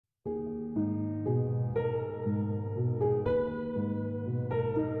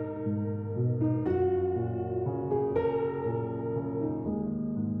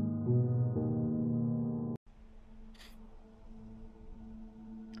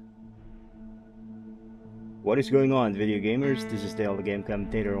What is going on, video gamers? This is Dale, the game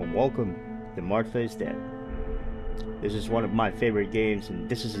commentator, and welcome to Martha is Dead. This is one of my favorite games, and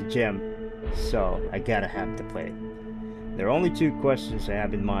this is a gem, so I gotta have to play it. There are only two questions I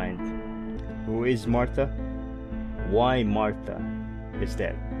have in mind. Who is Martha? Why Martha is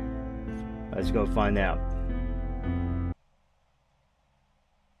dead? Let's go find out.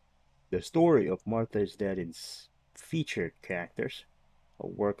 The story of Martha is Dead is featured characters, a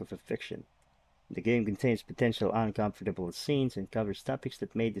work of fiction. The game contains potential uncomfortable scenes and covers topics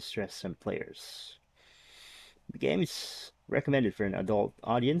that may distress some players. The game is recommended for an adult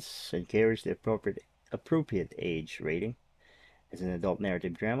audience and carries the appropriate age rating. As an adult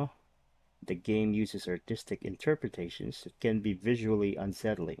narrative drama, the game uses artistic interpretations that can be visually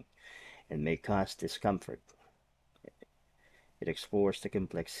unsettling and may cause discomfort. It explores the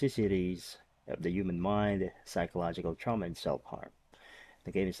complexities of the human mind, psychological trauma, and self-harm.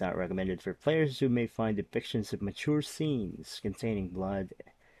 The game is not recommended for players who may find depictions of mature scenes containing blood,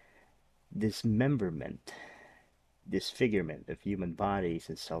 dismemberment, disfigurement of human bodies,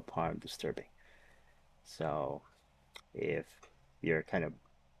 and self-harm disturbing. So, if you're kind of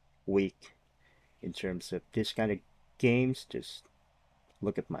weak in terms of this kind of games, just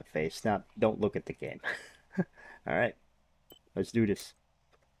look at my face. Now, don't look at the game. Alright, let's do this.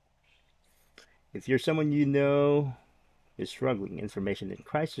 If you're someone you know is struggling, information and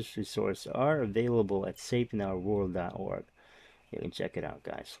crisis resources are available at safeinourworld.org. You can check it out,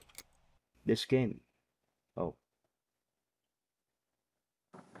 guys. This game. Oh.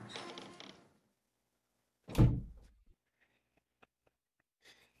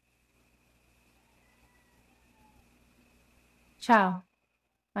 Ciao,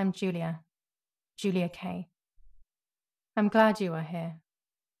 I'm Julia K. I'm glad you are here.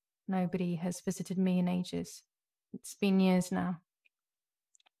 Nobody has visited me in ages. It's been years now.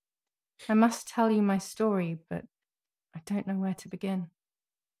 I must tell you my story, but I don't know where to begin.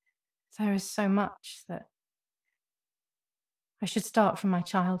 There is so much that I should start from my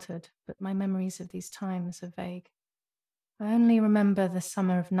childhood, but my memories of these times are vague. I only remember the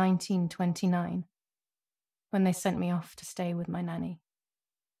summer of 1929, when they sent me off to stay with my nanny.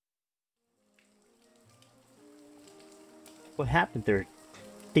 What happened to her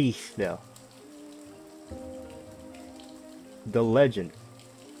teeth, though? The legend.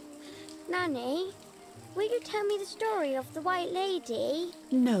 Nanny, will you tell me the story of the White Lady?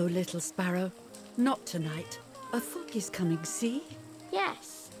 No, little sparrow. Not tonight. A fog is coming, see?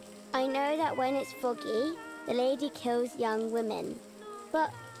 Yes. I know that when it's foggy, the lady kills young women.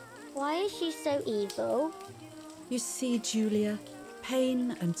 But why is she so evil? You see, Julia,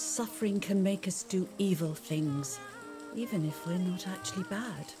 pain and suffering can make us do evil things, even if we're not actually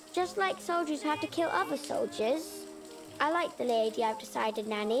bad. Just like soldiers have to kill other soldiers. I like the lady, I've decided,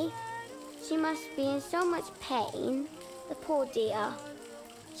 Nanny. She must be in so much pain. The poor dear.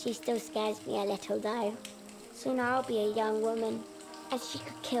 She still scares me a little, though. Soon I'll be a young woman, and she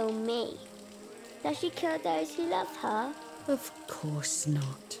could kill me. Does she kill those who love her? Of course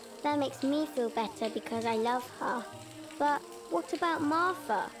not. That makes me feel better because I love her. But what about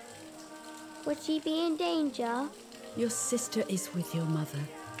Martha? Would she be in danger? Your sister is with your mother,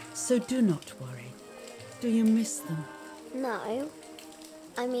 so do not worry. Do you miss them? No.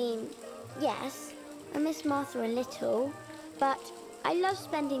 I mean, yes, I miss Martha a little, but I love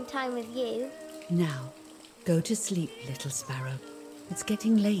spending time with you. Now, go to sleep, little sparrow. It's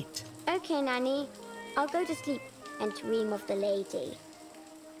getting late. Okay, Nanny. I'll go to sleep and dream of the lady.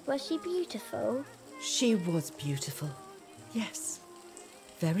 Was she beautiful? She was beautiful. Yes,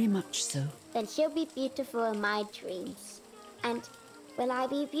 very much so. Then she'll be beautiful in my dreams. And will I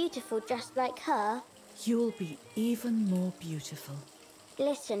be beautiful just like her? You'll be even more beautiful.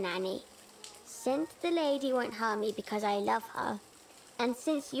 Listen, Nanny. Since the lady won't harm me because I love her, and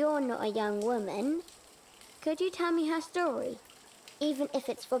since you're not a young woman, could you tell me her story? Even if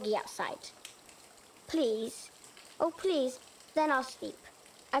it's foggy outside. Please. Oh, please. Then I'll sleep.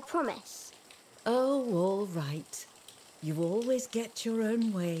 I promise. Oh, all right. You always get your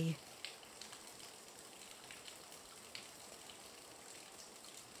own way.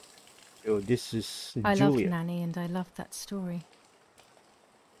 Oh, this is I loved Julia. Nanny and I loved that story.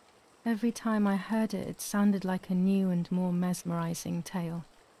 Every time I heard it, it sounded like a new and more mesmerizing tale.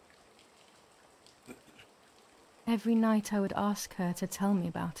 Every night I would ask her to tell me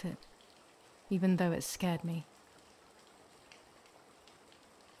about it, even though it scared me.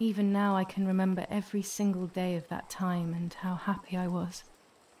 Even now I can remember every single day of that time and how happy I was.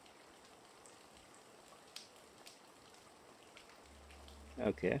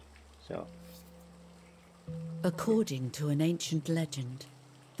 Okay, so. According to an ancient legend,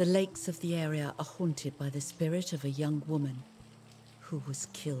 The lakes of the area are haunted by the spirit of a young woman who was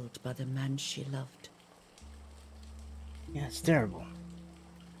killed by the man she loved. Yeah, it's terrible.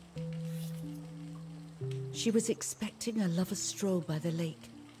 She was expecting a lover's stroll by the lake,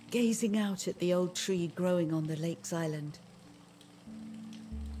 gazing out at the old tree growing on the lake's island.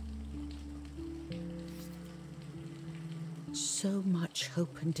 So much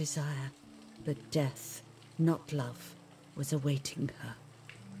hope and desire, but death, not love, was awaiting her.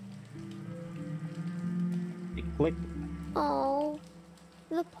 Click. Oh,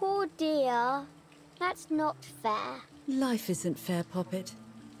 the poor dear. That's not fair. Life isn't fair, Poppet,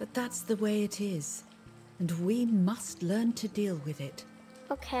 but that's the way it is, and we must learn to deal with it.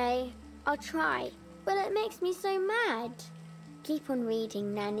 Okay, I'll try. But it makes me so mad. Keep on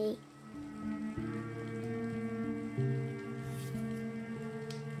reading, Nanny.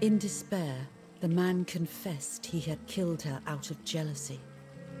 In despair, the man confessed he had killed her out of jealousy.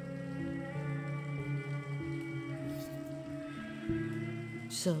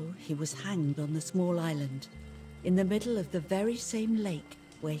 So he was hanged on the small island, in the middle of the very same lake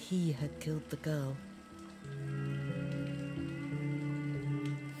where he had killed the girl.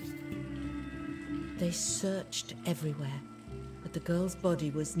 They searched everywhere, but the girl's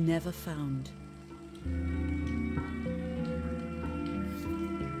body was never found.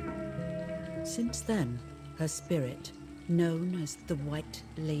 Since then, her spirit, known as the White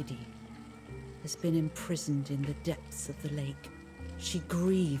Lady, has been imprisoned in the depths of the lake. She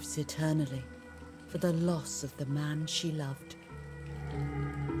grieves eternally for the loss of the man she loved.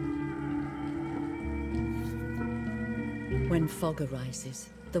 When fog arises,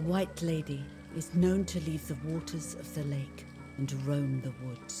 the White Lady is known to leave the waters of the lake and roam the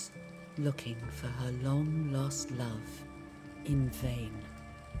woods, looking for her long-lost love in vain.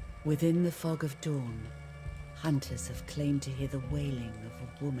 Within the fog of dawn, hunters have claimed to hear the wailing of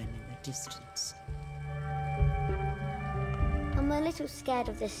a woman in the distance. I'm a little scared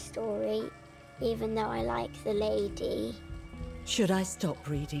of this story, even though I like the lady. Should I stop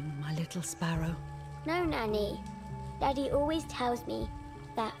reading, my little sparrow? No, Nanny. Daddy always tells me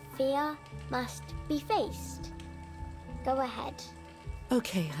that fear must be faced. Go ahead.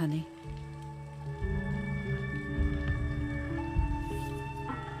 Okay, honey.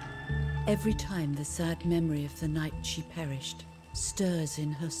 Every time the sad memory of the night she perished stirs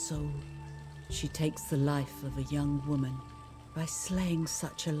in her soul, she takes the life of a young woman by slaying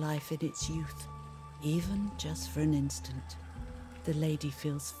such a life in its youth. Even just for an instant, the lady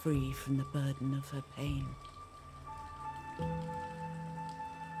feels free from the burden of her pain.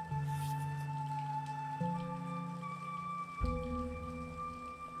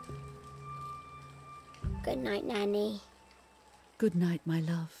 Good night, Nanny. Good night, my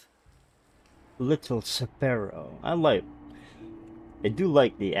love. Little Sparrow. I do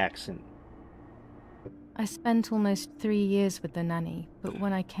like the accent. I spent almost 3 years with the nanny, but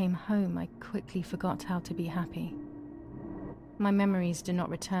when I came home, I quickly forgot how to be happy. My memories do not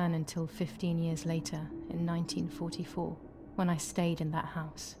return until 15 years later, in 1944, when I stayed in that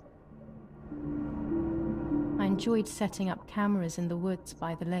house. I enjoyed setting up cameras in the woods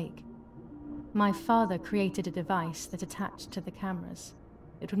by the lake. My father created a device that attached to the cameras.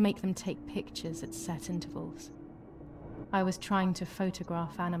 It would make them take pictures at set intervals. I was trying to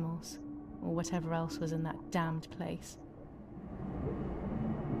photograph animals, or whatever else was in that damned place.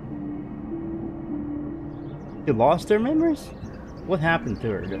 She lost her memories? What happened to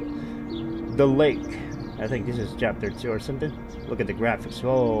her? The lake. I think this is chapter 2 or something. Look at the graphics.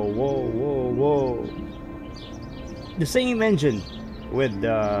 Whoa, whoa, whoa, whoa. The same engine with,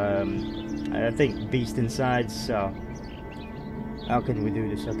 I think, Beast Inside, so... How can we do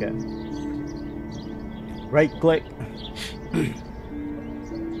this? Okay. Right click.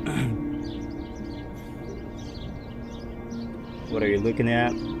 What are you looking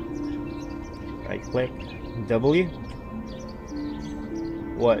at? Right click. W.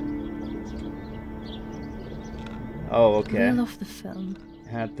 What? Oh, okay. Reel off the film.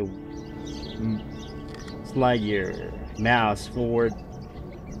 Have to slide your mouse forward,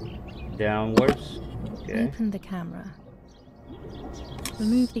 downwards. Okay. Open the camera.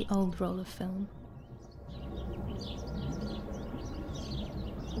 Remove the old roll of film.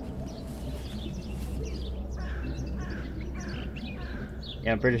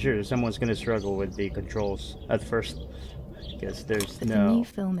 Yeah, I'm pretty sure someone's gonna struggle with the controls at first, because there's Put the new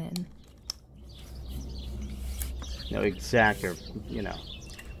film in. no exact, or you know,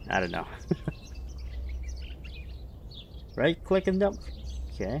 I don't know. Right click and up.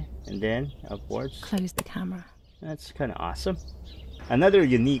 Okay, and then upwards. Close the camera. That's kind of awesome. Another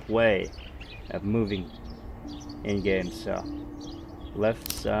unique way of moving in games. So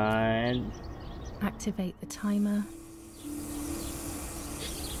Left side. Activate the timer.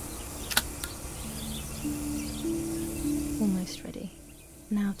 Almost ready.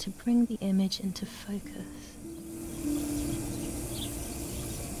 Now to bring the image into focus.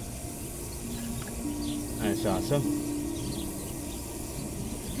 That's awesome.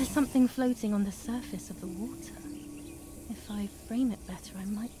 There's something floating on the surface of the water. If I frame it better, I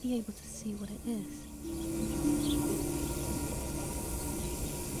might be able to see what it is.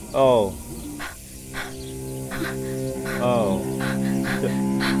 Oh. Oh.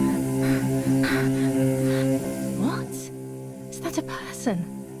 What? Is that a person?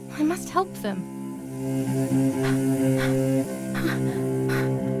 I must help them.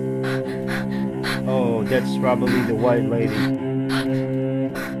 Oh, that's probably the white lady.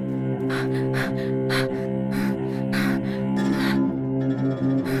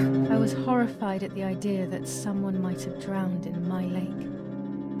 I was horrified at the idea that someone might have drowned in my lake.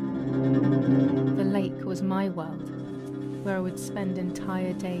 The lake was my world, where I would spend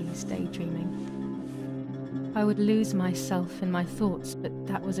entire days daydreaming. I would lose myself in my thoughts, but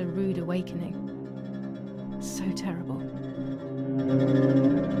that was a rude awakening. So terrible.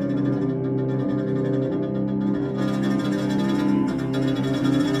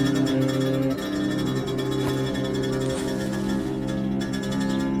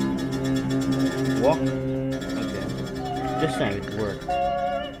 Walk? Okay. This time it worked.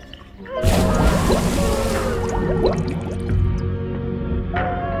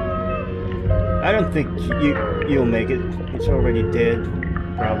 I don't think you'll make it. It's already dead,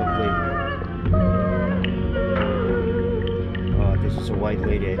 probably. Oh, this is a white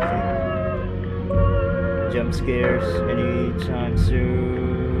lady, I think. Jump scares anytime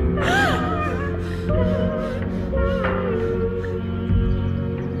soon.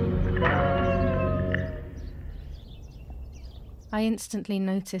 I instantly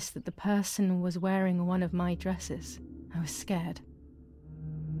noticed that the person was wearing one of my dresses. I was scared.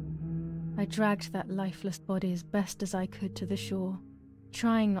 I dragged that lifeless body as best as I could to the shore,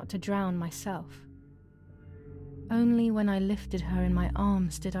 trying not to drown myself. Only when I lifted her in my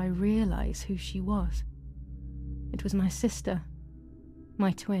arms did I realize who she was. It was my sister,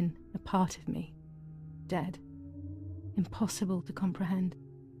 my twin, a part of me, dead. Impossible to comprehend.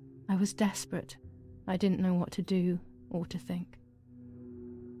 I was desperate. I didn't know what to do or to think.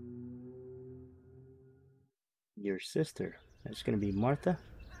 Your sister. That's gonna be Martha?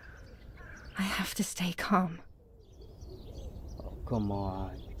 I have to stay calm. Oh, come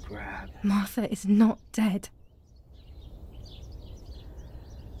on. Grab. Martha is not dead.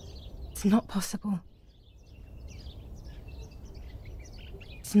 It's not possible.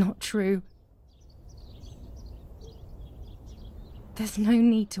 It's not true. There's no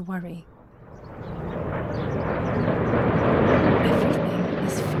need to worry. Everything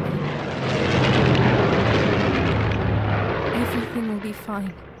is fine. Everything will be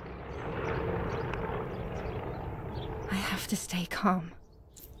fine. I have to stay calm.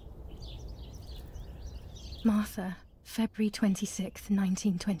 Martha, February 26th,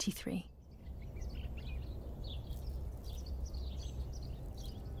 1923.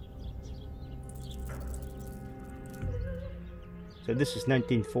 So this is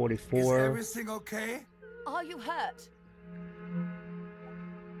 1944. Is everything okay? Are you hurt?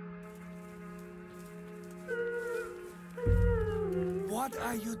 What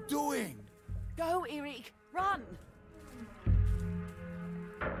are you doing? Go, Eric, run!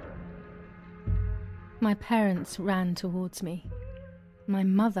 My parents ran towards me. My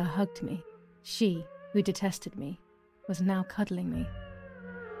mother hugged me. She, who detested me, was now cuddling me.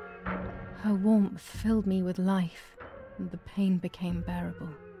 Her warmth filled me with life, and the pain became bearable.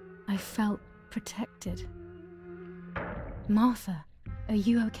 I felt protected. "Martha, are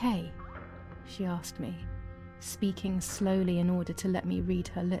you okay?" she asked me, speaking slowly in order to let me read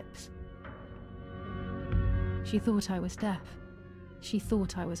her lips. She thought I was deaf. She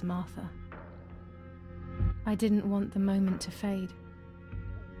thought I was Martha. I didn't want the moment to fade,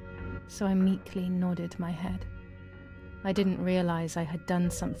 so I meekly nodded my head. I didn't realize I had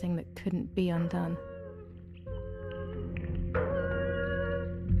done something that couldn't be undone.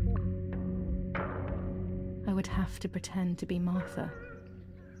 I would have to pretend to be Martha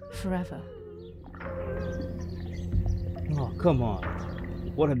forever. Oh, come on.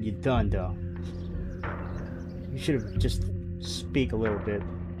 What have you done, though? You should have just speak a little bit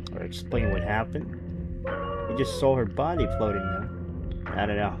or explain what happened. You just saw her body floating there. I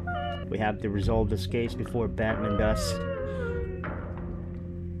don't know. We have to resolve this case before Batman does.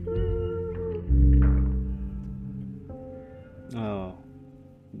 Oh,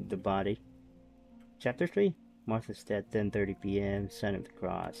 the body. Chapter 3? Martha's dead, 10:30 p.m. Sign of the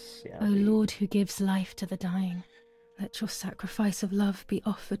Cross. Yeah, O Lord, who gives life to the dying, let your sacrifice of love be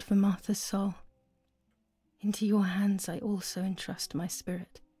offered for Martha's soul. Into your hands I also entrust my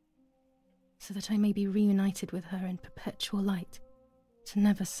spirit, so that I may be reunited with her in perpetual light, to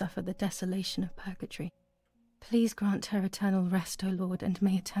never suffer the desolation of purgatory. Please grant her eternal rest, O Lord, and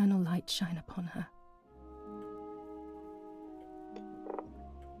may eternal light shine upon her.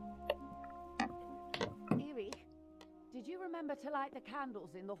 Erich, did you remember to light the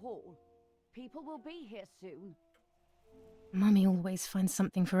candles in the hall? People will be here soon. Mummy always finds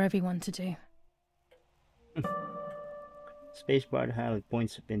something for everyone to do. Spacebar to highlight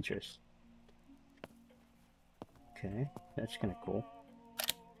points of interest. Okay, that's kind of cool.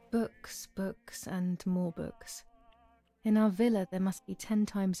 Books, books, and more books. In our villa there must be 10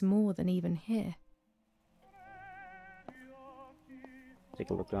 times more than even here. Take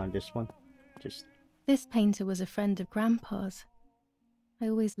a look on this one. This painter was a friend of Grandpa's. I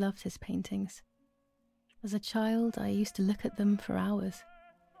always loved his paintings. As a child, I used to look at them for hours.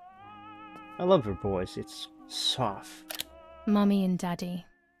 I love her voice. It's soft. Mummy and Daddy.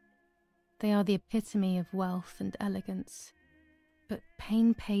 They are the epitome of wealth and elegance. But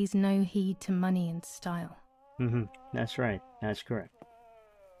pain pays no heed to money and style. That's right. That's correct.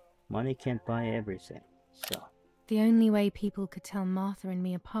 Money can't buy everything, so... The only way people could tell Martha and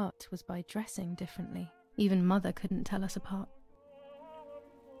me apart was by dressing differently. Even Mother couldn't tell us apart.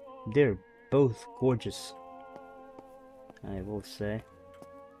 They're both gorgeous, I will say.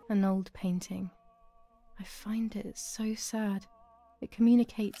 An old painting. I find it so sad. It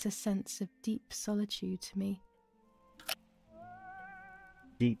communicates a sense of deep solitude to me.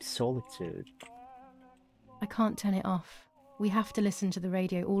 Deep solitude? I can't turn it off. We have to listen to the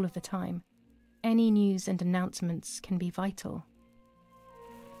radio all of the time. Any news and announcements can be vital.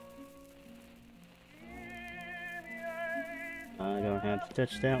 I don't have to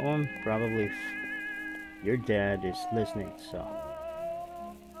touch that one. Probably if your dad is listening, so...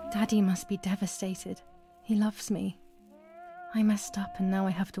 Daddy must be devastated. He loves me. I messed up and now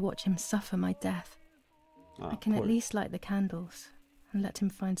I have to watch him suffer my death. I can at least light the candles and let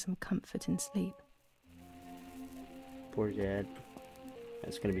him find some comfort in sleep. Poor dad.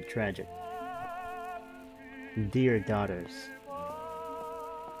 That's gonna be tragic. Dear daughters.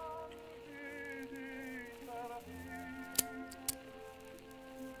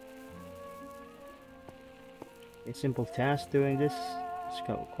 A simple task doing this is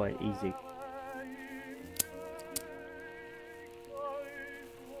quite easy.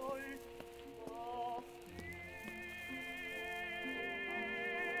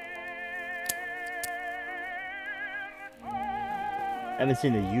 I haven't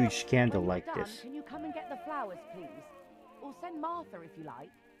seen a huge candle like this. Can you come and get the flowers, please? Or send Martha if you like.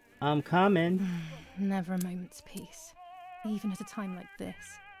 I'm coming. Never a moment's peace. Even at a time like this.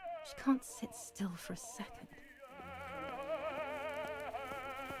 She can't sit still for a second.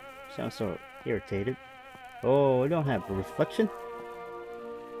 Sounds so irritated. Oh, I don't have a reflection?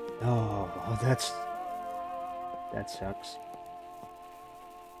 Oh, that sucks.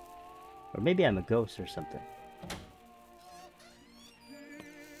 Or maybe I'm a ghost or something.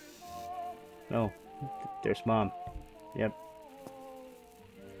 Oh, there's Mom. Yep.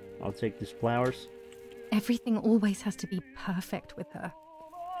 I'll take these flowers. Everything always has to be perfect with her.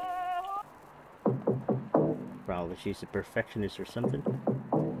 Probably she's a perfectionist or something.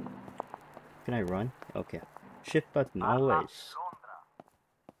 Can I run? Okay. Shift button, always.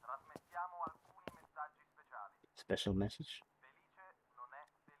 Special message.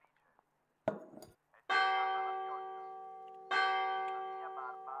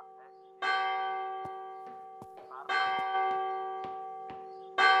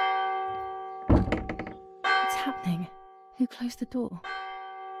 What's happening? Who closed the door?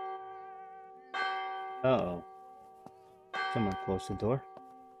 Uh-oh. Someone closed the door.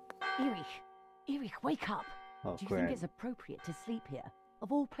 Erich, wake up. Oh, Do you crap. think it's appropriate to sleep here,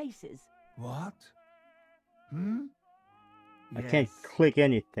 of all places? What? I can't click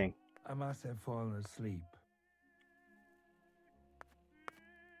anything. I must have fallen asleep.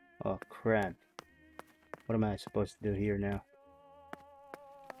 Oh, crap. What am I supposed to do here now?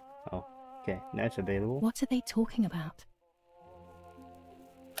 Oh, okay. That's available. What are they talking about?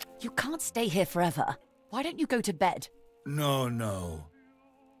 You can't stay here forever. Why don't you go to bed? No.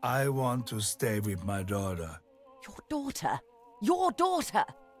 I want to stay with my daughter. Your daughter? Your daughter?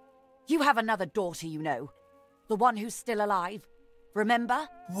 You have another daughter, you know. The one who's still alive. Remember?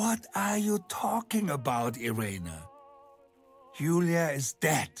 What are you talking about, Irena? Julia is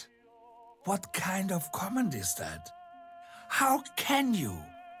dead. What kind of comment is that? How can you?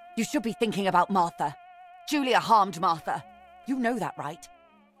 You should be thinking about Martha. Julia harmed Martha. You know that, right?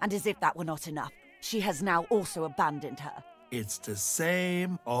 And as if that were not enough, she has now also abandoned her. It's the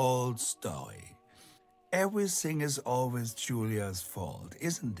same old story. Everything is always Julia's fault,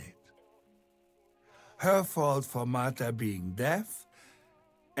 isn't it? Her fault for Martha being deaf,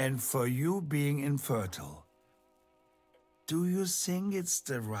 and for you being infertile. Do you think it's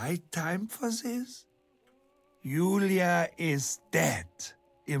the right time for this? Julia is dead,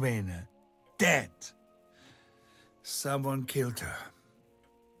 Irene. Dead. Someone killed her.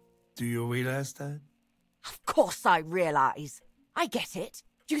 Do you realize that? Of course I realize. I get it.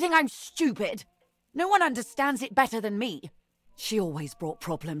 Do you think I'm stupid? No one understands it better than me. She always brought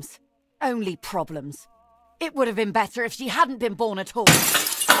problems. Only problems. It would have been better if she hadn't been born at all.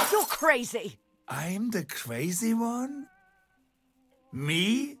 You're crazy. I'm the crazy one?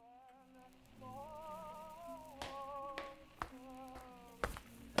 Me?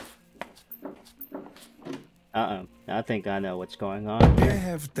 I think I know what's going on. They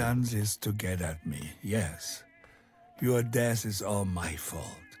have done this to get at me, yes. Your death is all my fault.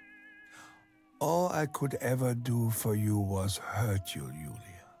 All I could ever do for you was hurt you,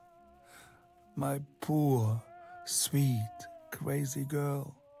 Julia. My poor, sweet, crazy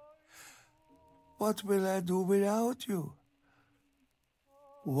girl. What will I do without you?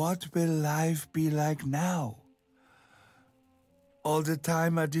 What will life be like now? All the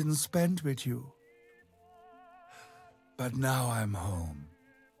time I didn't spend with you. But now I'm home.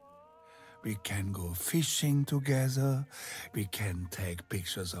 We can go fishing together. We can take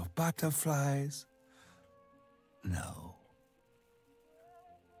pictures of butterflies. No.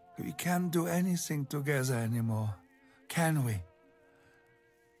 We can't do anything together anymore, can we?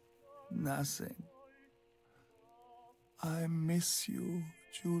 Nothing. I miss you,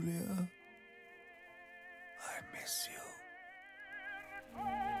 Julia. I miss you.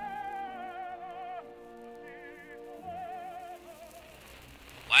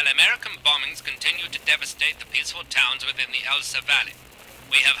 While American bombings continue to devastate the peaceful towns within the Elsa Valley,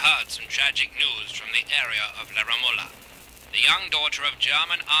 we have heard some tragic news from the area of La Ramola. The young daughter of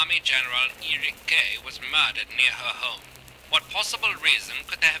German Army General Erich K. was murdered near her home. What possible reason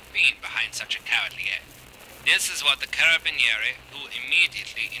could there have been behind such a cowardly act? This is what the Carabinieri, who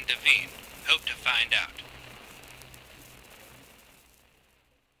immediately intervened, hope to find out.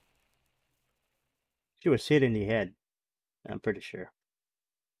 She was hit in the head, I'm pretty sure.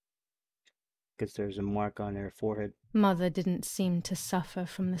 Because there's a mark on her forehead. Mother didn't seem to suffer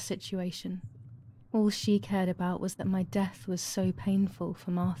from the situation. All she cared about was that my death was so painful for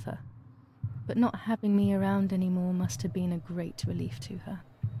Martha. But not having me around anymore must have been a great relief to her.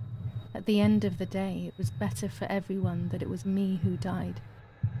 At the end of the day, it was better for everyone that it was me who died.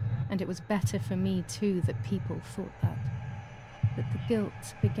 And it was better for me too that people thought that. But the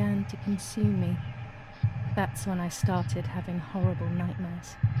guilt began to consume me. That's when I started having horrible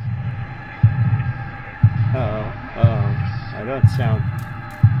nightmares. I don't sound.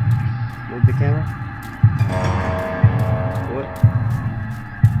 Move the camera. What?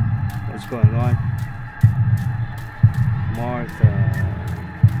 What's going on? Martha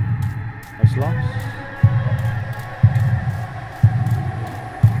has lost.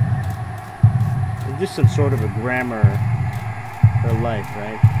 Is this some sort of a grammar her life,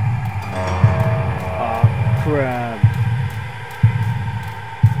 right? Oh, crap.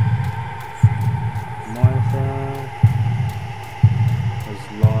 Martha was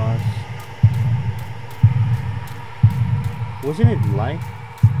lost. Wasn't it life?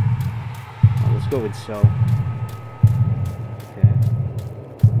 Oh, let's go with so. Okay.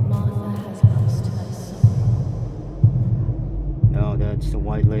 Martha has lost her soul. No, that's the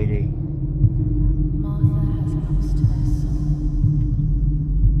white lady. Martha has lost her soul.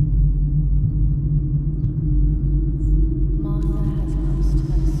 Martha has lost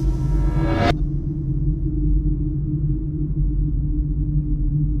her soul.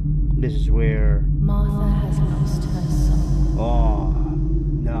 This is where. Martha has lost her soul. Oh,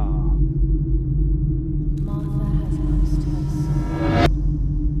 no. Martha has lost her soul.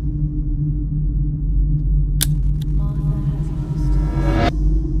 Martha has lost her soul.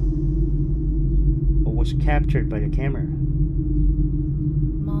 What was captured by the camera?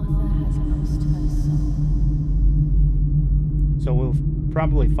 Martha has lost her soul. So we'll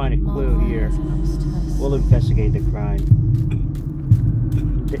probably find a clue Martha here. has lost her soul. We'll investigate the crime.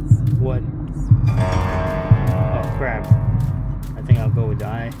 What? Oh, crap. I think I'll go with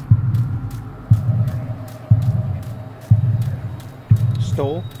I.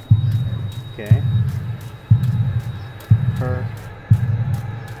 Stole. Okay. Her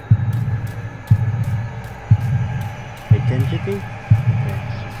identity. Okay.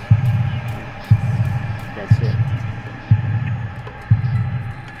 That's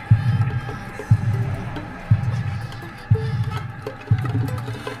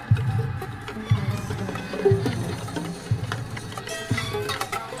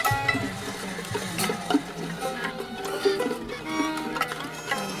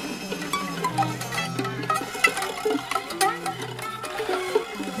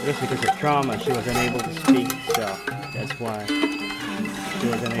I guess because of trauma, she was unable to speak, so that's why she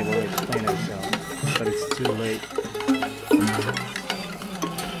was unable to explain herself. But it's too late.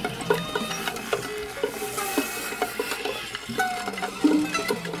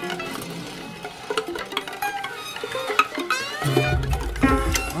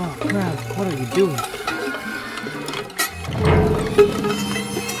 Oh crap, what are you doing?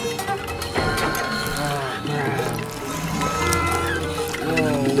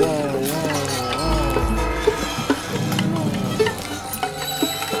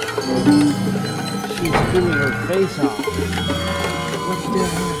 She's screaming her face off. What the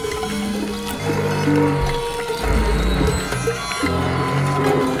heck?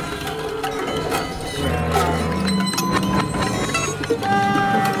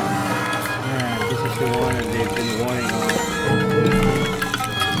 Yeah, this is the one that they've been warning on.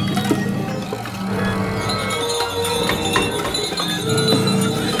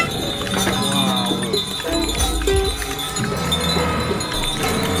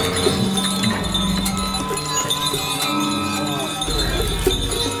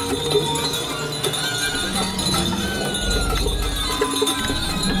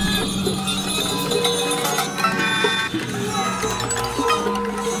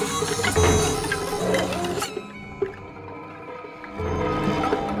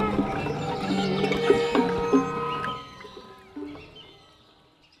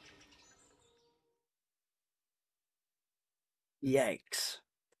 Yikes.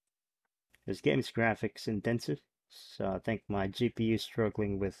 This game's graphics intensive, so I think my GPU is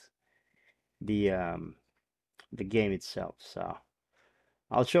struggling with the game itself. So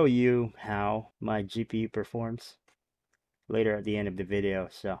I'll show you how my GPU performs later at the end of the video,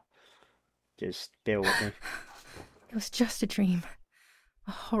 so just bear with me. It was just a dream.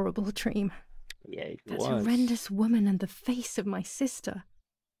 A horrible dream. Yeah, it That was. horrendous woman and the face of my sister.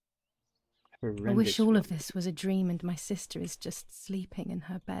 I wish all of this was a dream and my sister is just sleeping in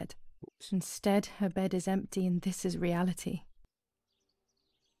her bed. Oops. Instead, her bed is empty and this is reality.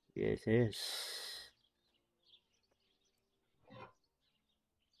 Yes, it is.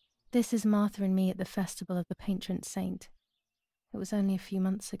 This is Martha and me at the festival of the patron saint. It was only a few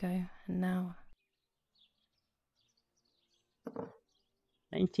months ago, and now...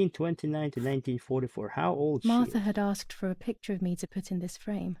 1929 to 1944. How old Martha she is? had asked for a picture of me to put in this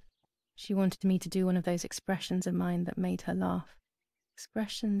frame. She wanted me to do one of those expressions of mine that made her laugh.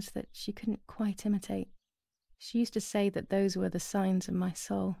 Expressions that she couldn't quite imitate. She used to say that those were the signs of my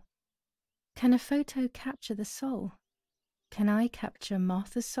soul. Can a photo capture the soul? Can I capture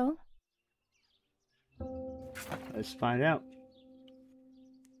Martha's soul? Let's find out.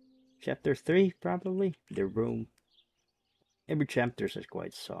 Chapter 3, probably. The room. Every chapter is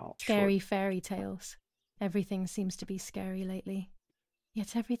quite Scary short. fairy tales. Everything seems to be scary lately.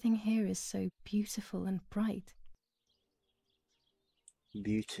 Yet everything here is so beautiful and bright.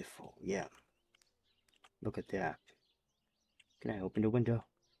 Beautiful, yeah. Look at that. Can I open the window?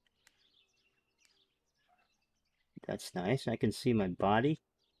 That's nice. I can see my body.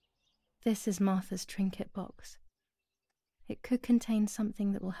 This is Martha's trinket box. It could contain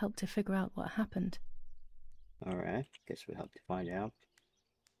something that will help to figure out what happened. Alright, guess we'll have to find out.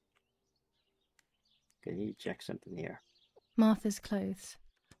 Okay, need to check something here. Martha's clothes.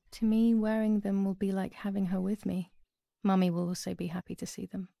 To me, wearing them will be like having her with me. Mummy will also be happy to see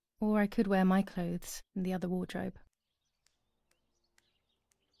them. Or I could wear my clothes in the other wardrobe.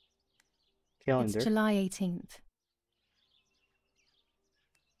 Calendar. It's July 18th.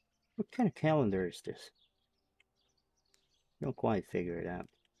 What kind of calendar is this? Don't quite figure it out.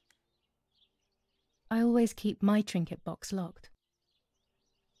 I always keep my trinket box locked.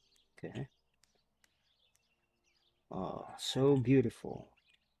 Okay. Oh, so beautiful.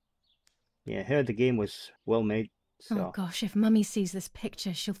 Yeah, I heard the game was well made, so... Oh gosh, if Mummy sees this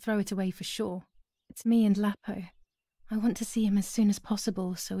picture, she'll throw it away for sure. It's me and Lapo. I want to see him as soon as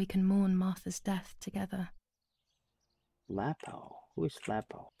possible so we can mourn Martha's death together. Lapo? Who is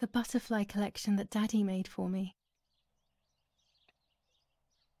Lapo? The butterfly collection that Daddy made for me.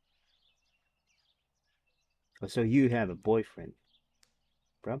 Oh, so you have a boyfriend?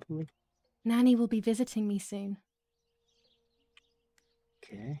 Probably? Nanny will be visiting me soon.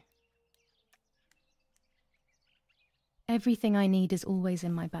 Okay. Everything I need is always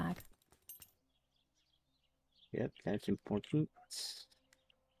in my bag. Yep, that's important.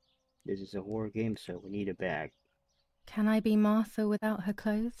 This is a horror game, so we need a bag. Can I be Martha without her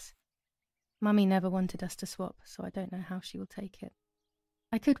clothes? Mummy never wanted us to swap, so I don't know how she will take it.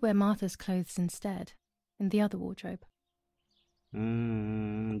 I could wear Martha's clothes instead, in the other wardrobe.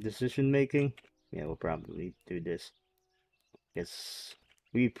 Decision making? Yeah, we'll probably do this. Guess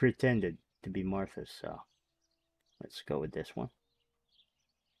We pretended to be Martha, so let's go with this one.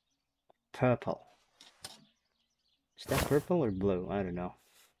 Purple. Is that purple or blue? I don't know.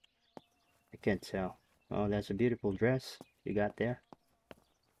 I can't tell. Oh, that's a beautiful dress you got there.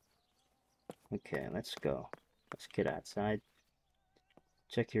 Okay, let's go. Let's get outside.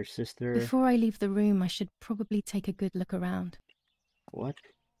 Check your sister. Before I leave the room, I should probably take a good look around. What?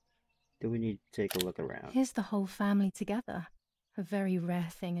 Do we need to take a look around? Here's the whole family together. A very rare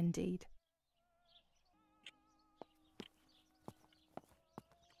thing indeed.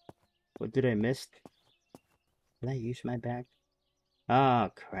 What did I miss? Did I use my bag? Ah,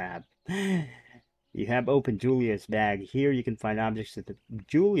 crap. You have opened Julia's bag. Here you can find objects that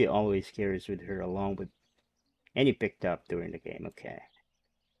Julia always carries with her, along with any picked up during the game. Okay.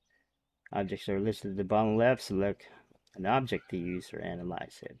 Objects are listed at the bottom left. Select an object to use or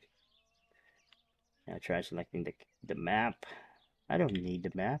analyze it. Now try selecting the map. I don't need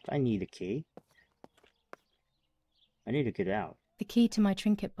the map. I need a key. I need to get out. The key to my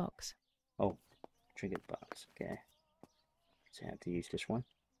trinket box. Oh, trinket box. Okay. So I have to use this one.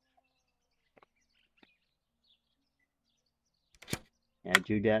 Yeah,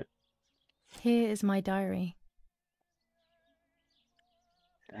 do that. Here is my diary.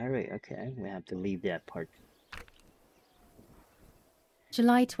 Diary, okay. We have to leave that part.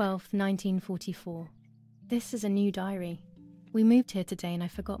 July 12th, 1944. This is a new diary. We moved here today and I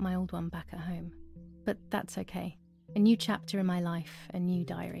forgot my old one back at home. But that's okay. A new chapter in my life, a new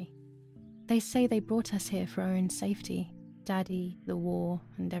diary. They say they brought us here for our own safety. Daddy, the war,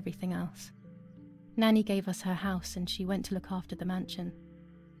 and everything else. Nanny gave us her house and she went to look after the mansion.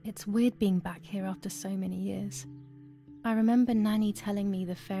 It's weird being back here after so many years. I remember Nanny telling me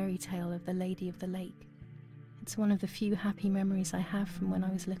the fairy tale of the Lady of the Lake. It's one of the few happy memories I have from when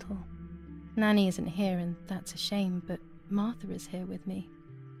I was little. Nanny isn't here and that's a shame, but Martha is here with me.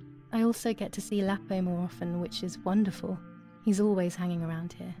 I also get to see Lapo more often, which is wonderful. He's always hanging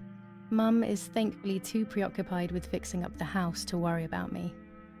around here. Mum is thankfully too preoccupied with fixing up the house to worry about me.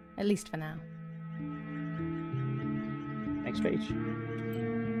 At least for now. Next page.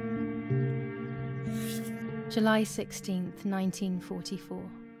 July 16th, 1944.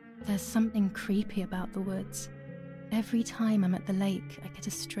 There's something creepy about the woods. Every time I'm at the lake, I get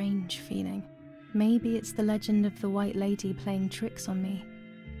a strange feeling. Maybe it's the legend of the White Lady playing tricks on me.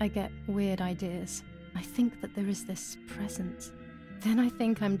 I get weird ideas. I think that there is this presence. Then I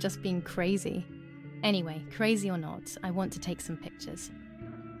think I'm just being crazy. Anyway, crazy or not, I want to take some pictures.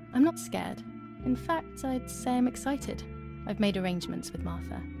 I'm not scared. In fact, I'd say I'm excited. I've made arrangements with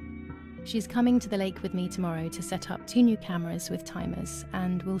Martha. She's coming to the lake with me tomorrow to set up 2 new cameras with timers,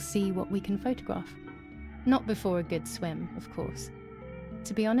 and we'll see what we can photograph. Not before a good swim, of course.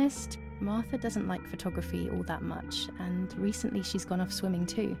 To be honest, Martha doesn't like photography all that much, and recently she's gone off swimming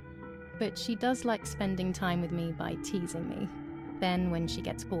too. But she does like spending time with me by teasing me. Then, when she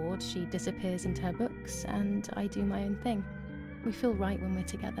gets bored, she disappears into her books, and I do my own thing. We feel right when we're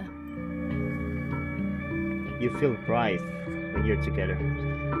together. You feel right when you're together.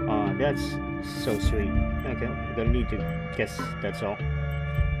 That's so sweet. Okay, we're gonna need to guess that's all.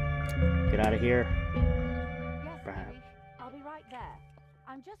 Get out of here. Yes, Perhaps. Harry, I'll be right there.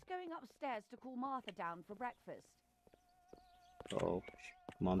 I'm just going upstairs to call Martha down for breakfast. Oh,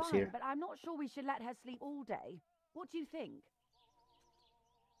 Mom's Fine, here. but I'm not sure we should let her sleep all day. What do you think?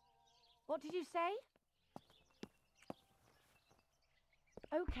 What did you say?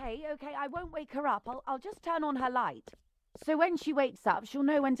 Okay, I won't wake her up. I'll just turn on her light. So when she wakes up, she'll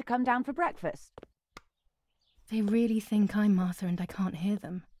know when to come down for breakfast. They really think I'm Martha and I can't hear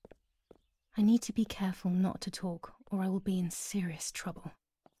them. I need to be careful not to talk, or I will be in serious trouble.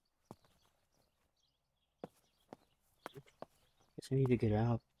 Guess we need to get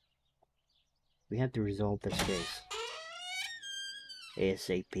out. We have to resolve this case.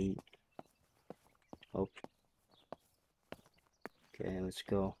 ASAP. Oh. Okay, let's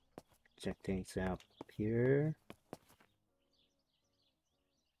go. Check things out here.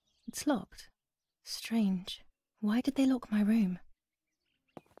 It's locked. Strange. Why did they lock my room?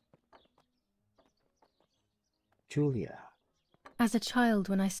 Julia. As a child,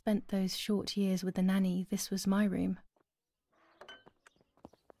 when I spent those short years with the nanny, this was my room.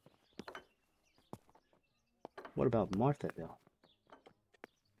 What about Martha, though?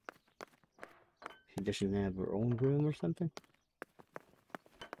 She doesn't have her own room or something?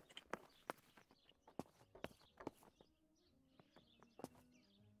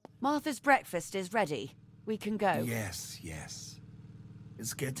 Martha's breakfast is ready. We can go. Yes.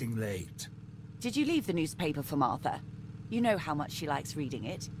 It's getting late. Did you leave the newspaper for Martha? You know how much she likes reading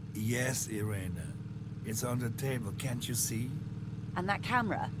it. Yes, Irena. It's on the table, can't you see? And that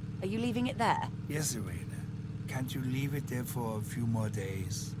camera, are you leaving it there? Yes, Irene. Can't you leave it there for a few more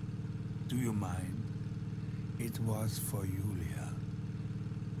days? Do you mind? It was for Julia.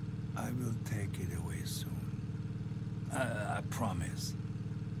 I will take it away soon. I promise.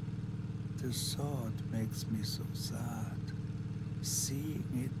 The thought makes me so sad. Seeing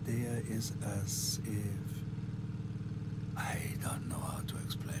it there is as if... I don't know how to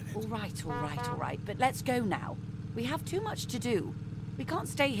explain it. All right, but let's go now. We have too much to do. We can't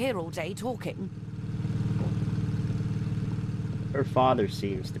stay here all day talking. Her father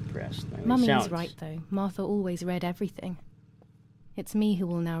seems depressed. I mean, Mummy sounds... is right, though. Martha always read everything. It's me who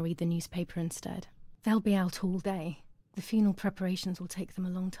will now read the newspaper instead. They'll be out all day. The funeral preparations will take them a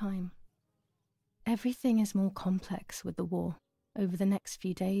long time. Everything is more complex with the war. Over the next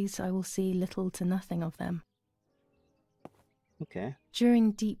few days, I will see little to nothing of them. Okay.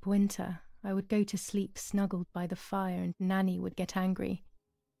 During deep winter, I would go to sleep snuggled by the fire and Nanny would get angry.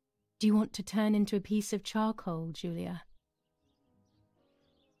 Do you want to turn into a piece of charcoal, Julia?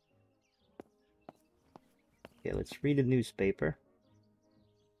 Okay, let's read the newspaper.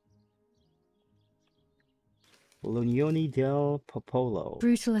 L'Unione del Popolo.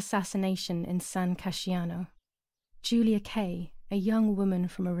 Brutal assassination in San Casciano. Julia Kay, a young woman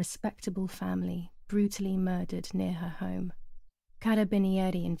from a respectable family, brutally murdered near her home.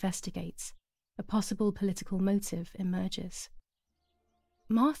 Carabinieri investigates. A possible political motive emerges.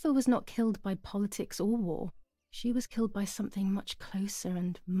 Martha was not killed by politics or war. She was killed by something much closer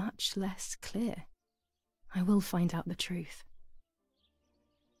and much less clear. I will find out the truth.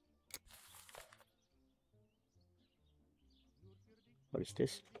 What is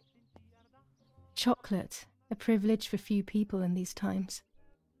this? Chocolate, a privilege for few people in these times.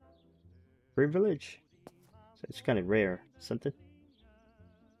 Privilege? So it's kind of rare, something.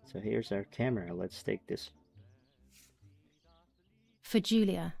 So here's our camera. Let's take this. For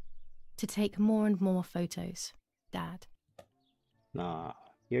Julia, to take more and more photos, Dad. Nah,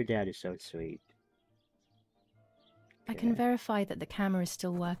 your dad is so sweet. I can verify that the camera is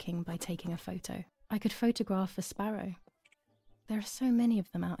still working by taking a photo. I could photograph a sparrow. There are so many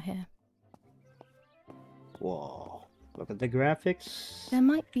of them out here. Whoa, look at the graphics. There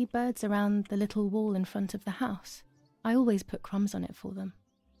might be birds around the little wall in front of the house. I always put crumbs on it for them.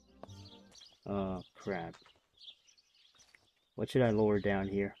 Oh, crap. What should I lower down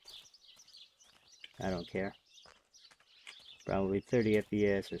here? I don't care. Probably 30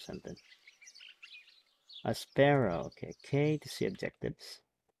 FPS or something. A sparrow. Okay, K to see objectives.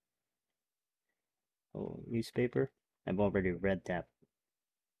 Oh, newspaper. I've already read that.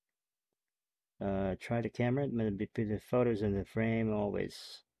 Try the camera. Maybe put the photos in the frame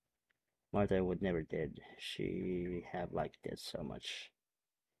always. Martha would never did. She have liked it so much.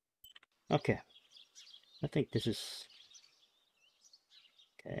 Okay. I think this is...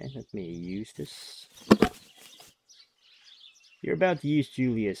 Okay, let me use this. You're about to use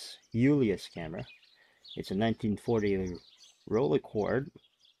Julia's camera. It's a 1940 Rolleicord,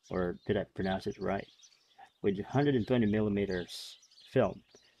 or did I pronounce it right? With 120mm film.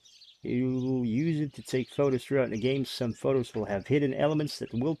 You'll use it to take photos throughout the game. Some photos will have hidden elements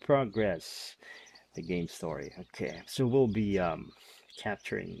that will progress the game story. Okay, so we'll be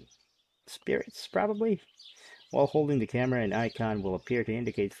capturing spirits, probably. While holding the camera, an icon will appear to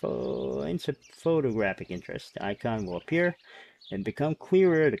indicate photographic interest. The icon will appear and become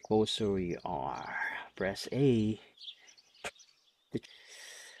clearer the closer we are. Press A.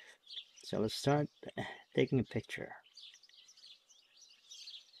 So let's start taking a picture.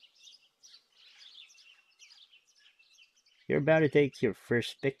 You're about to take your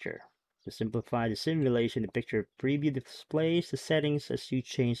first picture. To simplify the simulation, the picture preview displays the settings as you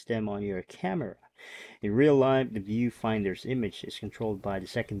change them on your camera. In real life, the viewfinder's image is controlled by the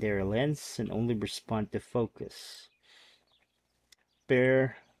secondary lens and only responds to focus.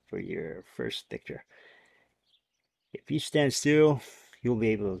 Prepare for your first picture. If you stand still, you'll be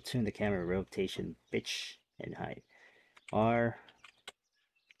able to tune the camera rotation, pitch, and height. R.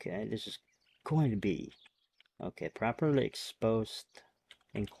 Okay, this is going to be... Okay, properly exposed.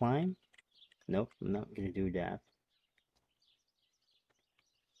 Incline? Nope, I'm not going to do that.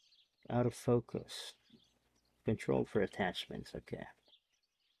 Out of focus. Control for attachments, okay.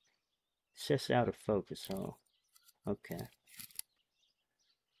 It says out of focus, so... Okay.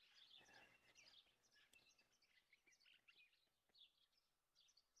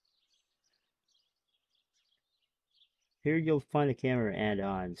 Here you'll find the camera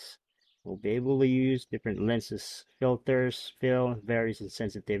add-ons. We'll be able to use different lenses, filters, fill, varies in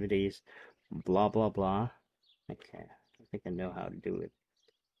sensitivities, blah blah blah. Okay, I think I know how to do it.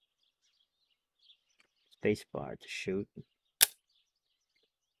 Spacebar to shoot.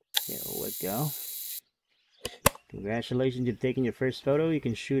 There we go. Congratulations, you've taken your first photo. You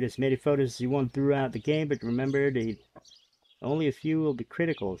can shoot as many photos as you want throughout the game, but remember, only a few will be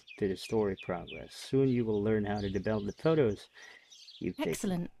critical to the story progress. Soon you will learn how to develop the photos you've taken.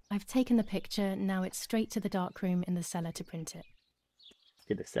 Excellent. I've taken the picture. Now it's straight to the darkroom in the cellar to print it.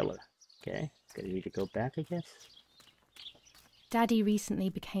 To the cellar. Okay. Gonna need to go back, I guess. Daddy recently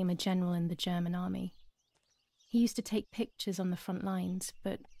became a general in the German army. He used to take pictures on the front lines,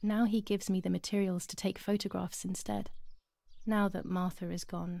 but now he gives me the materials to take photographs instead. Now that Martha is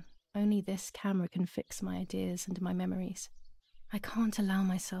gone, only this camera can fix my ideas and my memories. I can't allow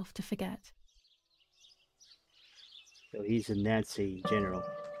myself to forget. So he's a Nazi general.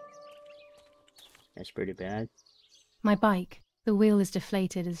 That's pretty bad. My bike. The wheel is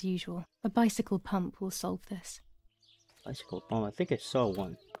deflated as usual. A bicycle pump will solve this. Bicycle pump. I think I saw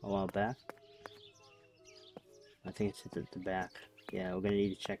one a while back. I think it's at the back. Yeah, we're gonna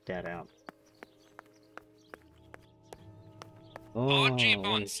need to check that out. Oh, I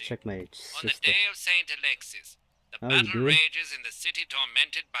want to check my sister. On the day of St. Alexis, the How you battle doing? rages in the city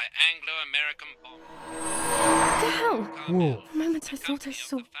tormented by Anglo-American What bombers. the hell? Whoa. The moment I thought I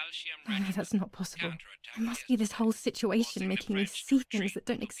saw... Oh, no, that's not possible. It must be this whole situation making me see things that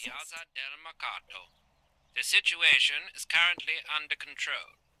don't exist. The situation is currently under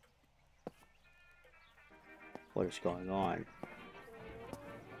control. What is going on?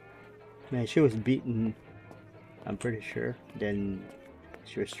 Man, she was beaten, I'm pretty sure. Then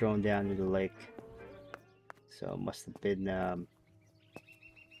she was thrown down into the lake. So it must have been,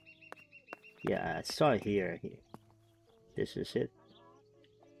 yeah, I saw it here. This is it.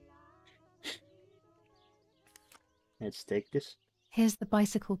 Let's take this. Here's the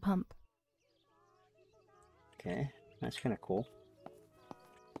bicycle pump. Okay, that's kind of cool.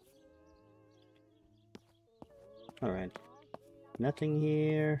 Alright. Nothing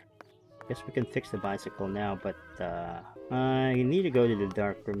here. Guess we can fix the bicycle now, but I need to go to the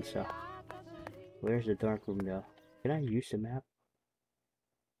dark room, so... Where's the dark room though? Can I use the map?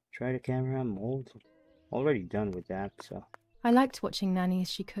 Try the camera? I'm already done with that, so... I liked watching Nanny as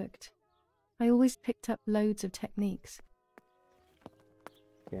she cooked. I always picked up loads of techniques.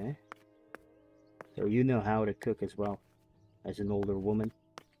 Okay. So you know how to cook as well, as an older woman.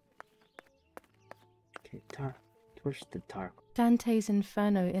 Okay, where's the dark? Dante's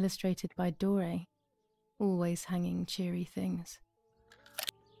Inferno illustrated by Dore. Always hanging cheery things.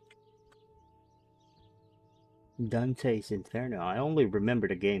 Dante's Inferno. I only remember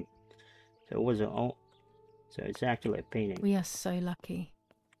the game. So it wasn't all. So it's actually a painting. We are so lucky.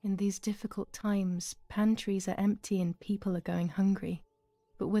 In these difficult times, pantries are empty and people are going hungry.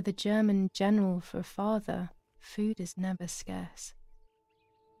 But with a German general for a father, food is never scarce.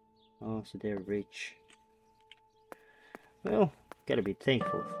 Oh, so they're rich. Well, gotta be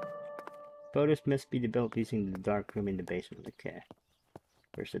thankful. Photos must be developed using the dark room in the basement. Okay.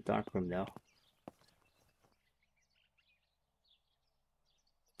 Where's the dark room though?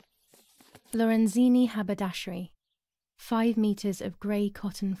 Lorenzini haberdashery. 5 meters of grey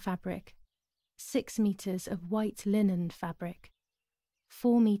cotton fabric. 6 meters of white linen fabric.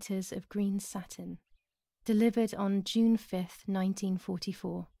 4 meters of green satin. Delivered on June 5th,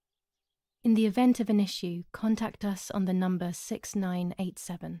 1944. In the event of an issue, contact us on the number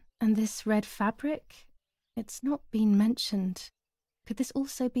 6987. And this red fabric? It's not been mentioned. Could this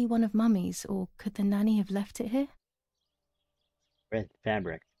also be one of Mummy's, or could the nanny have left it here? Red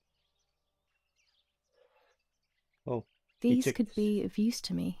fabric. Oh. These could be of use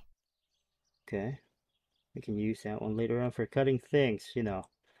to me. Okay. We can use that one later on for cutting things, you know.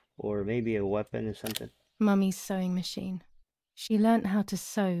 Or maybe a weapon or something. Mummy's sewing machine. She learnt how to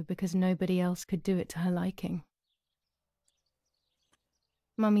sew because nobody else could do it to her liking.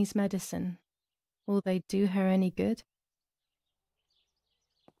 Mummy's medicine. Will they do her any good?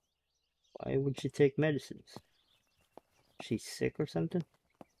 Why would she take medicines? She's sick or something?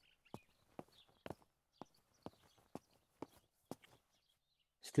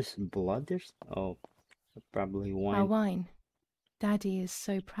 Is this blood there's? Oh, probably wine. Our wine. Daddy is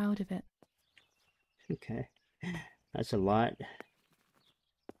so proud of it. Okay, that's a lot.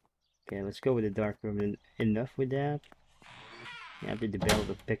 Okay, let's go with the dark room. And enough with that. You have to develop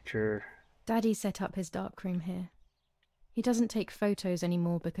a picture. Daddy set up his darkroom here. He doesn't take photos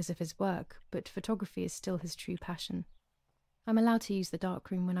anymore because of his work, but photography is still his true passion. I'm allowed to use the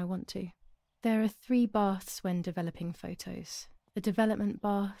darkroom when I want to. There are 3 baths when developing photos. The development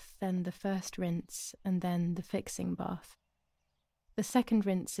bath, then the first rinse, and then the fixing bath. The second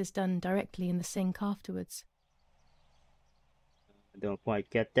rinse is done directly in the sink afterwards. I don't quite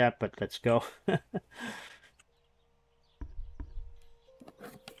get that, but let's go.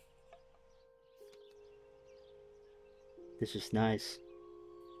 This is nice.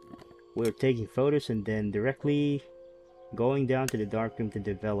 We're taking photos and then directly going down to the darkroom to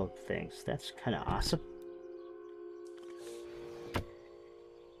develop things. That's kind of awesome.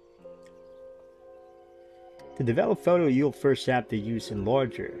 To develop photo, you'll first have to use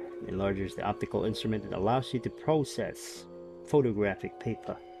Enlarger. Enlarger is the optical instrument that allows you to process photographic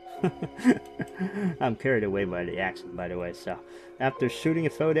paper. I'm carried away by the accent, by the way. So, after shooting a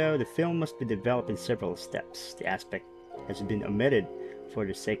photo, the film must be developed in several steps. The aspect has been omitted for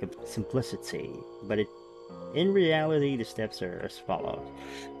the sake of simplicity, but in reality, the steps are as follows.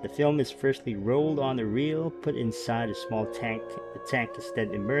 The film is firstly rolled on a reel, put inside a small tank. The tank is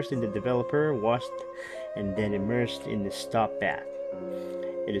then immersed in the developer, washed, and then immersed in the stop bath.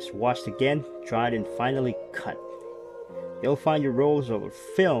 It is washed again, dried, and finally cut. You'll find your rolls of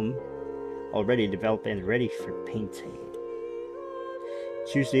film already developed and ready for painting.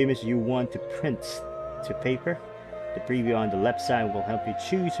 Choose the image you want to print to paper. The preview on the left side will help you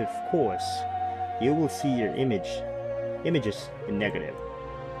choose, of course. You will see your images in negative.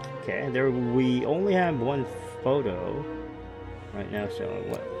 Okay, we only have one photo right now, so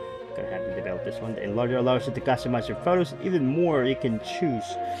what? Gonna have to develop this one. The Enlarger allows you to customize your photos even more. You can choose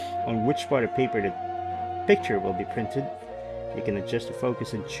on which part of paper the picture will be printed. You can adjust the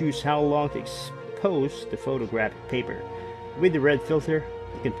focus and choose how long to expose the photographic paper. With the red filter,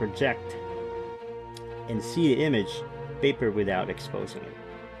 you can project and see the image paper without exposing it.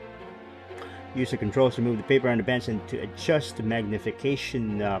 Use the controls to move the paper on the bench and to adjust the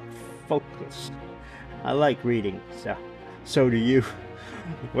magnification focus. I like reading, so do you.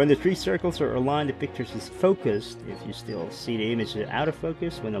 When the three circles are aligned, the picture is focused. If you still see the image out of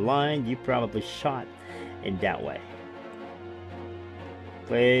focus when aligned, you probably shot in that way.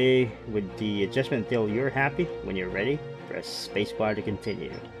 Play with the adjustment until you're happy. When you're ready, press spacebar to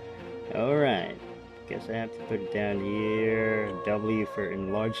continue. Alright, guess I have to put it down here. W for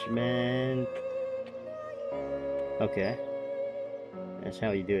enlargement. Okay, that's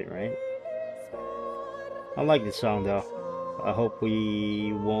how you do it, right? I like this song though. I hope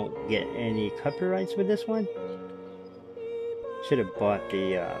we won't get any copyrights with this one. Should have bought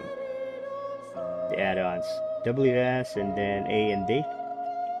the add-ons. WS and then A and D.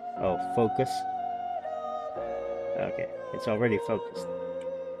 Oh, focus. Okay, it's already focused.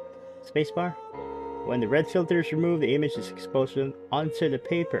 Spacebar. When the red filter is removed, the image is exposed onto the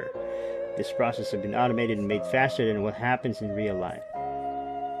paper. This process has been automated and made faster than what happens in real life.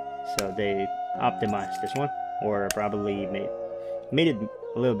 So they optimized this one, or probably made it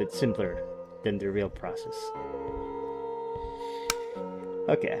a little bit simpler than the real process.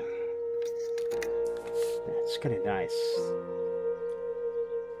 Okay. That's kind of nice.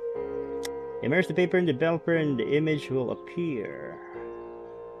 Immerse the paper in the developer and the image will appear.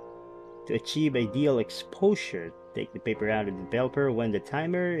 To achieve ideal exposure, take the paper out of the developer when the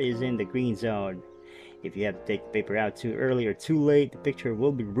timer is in the green zone. If you have to take the paper out too early or too late, the picture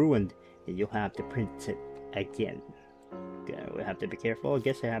will be ruined and you'll have to print it again. Okay, we have to be careful. I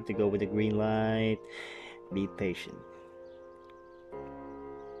guess I have to go with the green light. Be patient.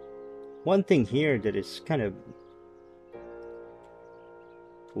 One thing here that is kind of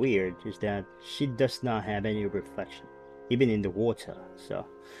weird is that she does not have any reflection, even in the water. So,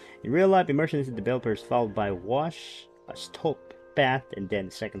 in real life, immersion into the developer is followed by a wash, a stop bath, and then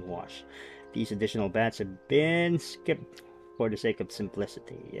a second wash. These additional baths have been skipped for the sake of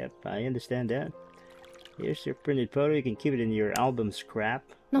simplicity. Yep, I understand that. Here's your printed photo. You can keep it in your album scrap.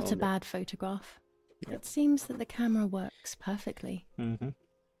 Not a bad photograph. Yep. It seems that the camera works perfectly. Mm-hmm.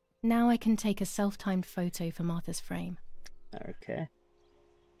 Now I can take a self-timed photo for Martha's frame. Okay.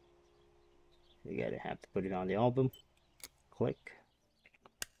 You gotta have to put it on the album. Click.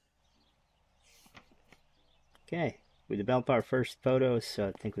 Okay. We developed our first photo, so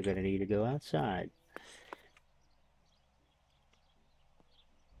I think we're gonna need to go outside.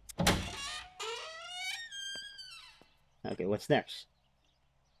 Okay, what's next?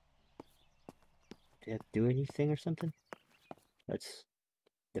 Do you have to do anything or something? That's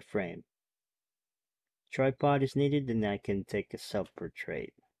the frame. Tripod is needed, and I can take a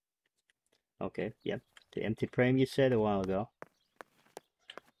self-portrait. Okay, yep. The empty frame you said a while ago.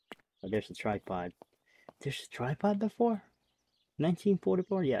 Oh, there's a tripod. There's a tripod before?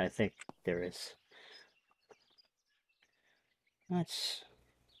 1944? Yeah, I think there is. That's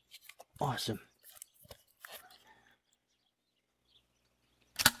awesome.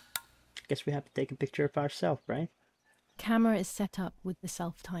 Guess we have to take a picture of ourselves, right? Camera is set up with the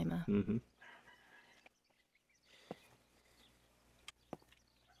self-timer. Mm-hmm.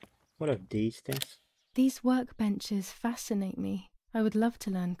 What are these things? These workbenches fascinate me. I would love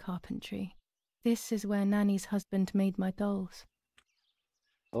to learn carpentry. This is where Nanny's husband made my dolls.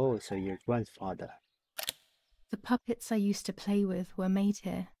 Oh, so your grandfather. The puppets I used to play with were made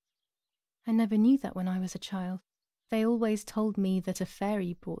here. I never knew that when I was a child. They always told me that a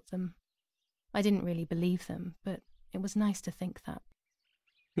fairy brought them. I didn't really believe them, but it was nice to think that.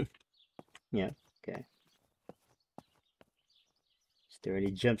 Yeah, okay. Is there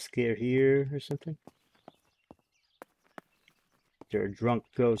any jump scare here or something? Is there a drunk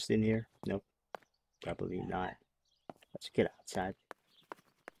ghost in here? Nope, probably not. Let's get outside.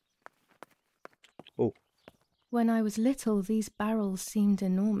 Oh. When I was little, these barrels seemed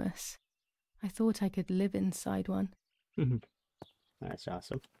enormous. I thought I could live inside one. That's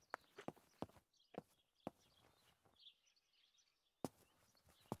awesome.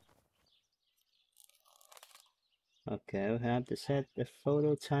 Okay, we have to set the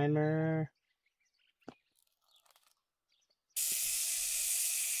photo timer.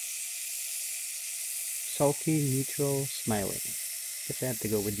 Sulky, neutral, smiling. Guess I have to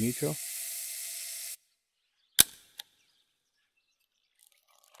go with neutral.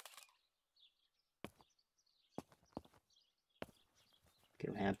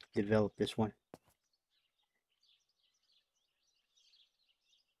 Okay, we have to develop this one.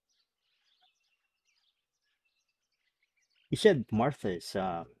 You said Martha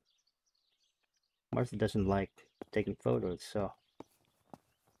doesn't like taking photos, so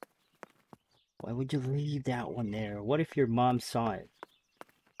why would you leave that one there? What if your mom saw it?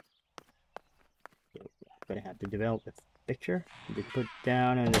 I'm gonna have to develop a picture to put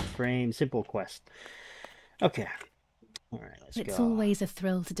down on the frame. Simple quest. Okay. Alright, let's go. It's always a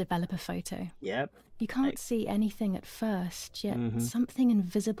thrill to develop a photo. Yep. You can't see anything at first, yet something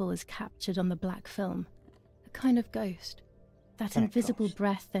invisible is captured on the black film. A kind of ghost. That invisible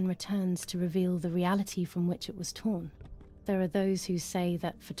breath then returns to reveal the reality from which it was torn. There are those who say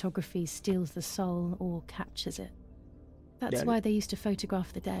that photography steals the soul or captures it. That's why they used to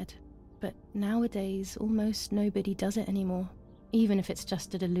photograph the dead. But nowadays, almost nobody does it anymore. Even if it's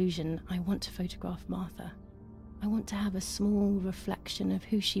just a delusion, I want to photograph Martha. I want to have a small reflection of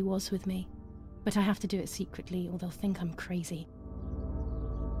who she was with me. But I have to do it secretly or they'll think I'm crazy.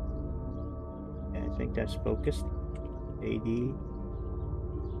 Yeah, I think that's focused. AD.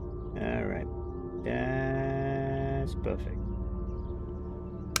 Alright. That's perfect.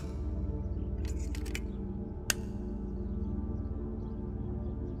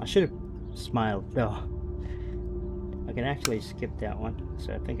 I should have smiled though. I can actually skip that one,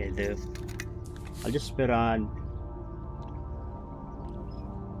 so I think I do. I'll just put on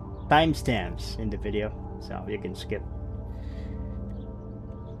timestamps in the video, so you can skip.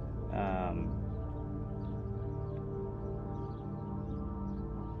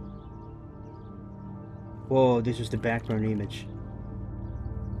 Whoa, this is the background image.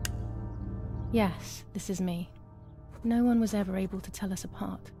 Yes, this is me. No one was ever able to tell us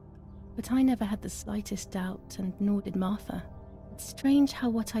apart. But I never had the slightest doubt, and nor did Martha. It's strange how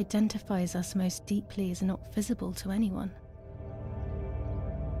what identifies us most deeply is not visible to anyone.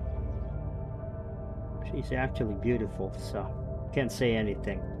 She's actually beautiful, so can't say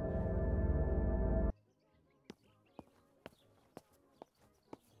anything.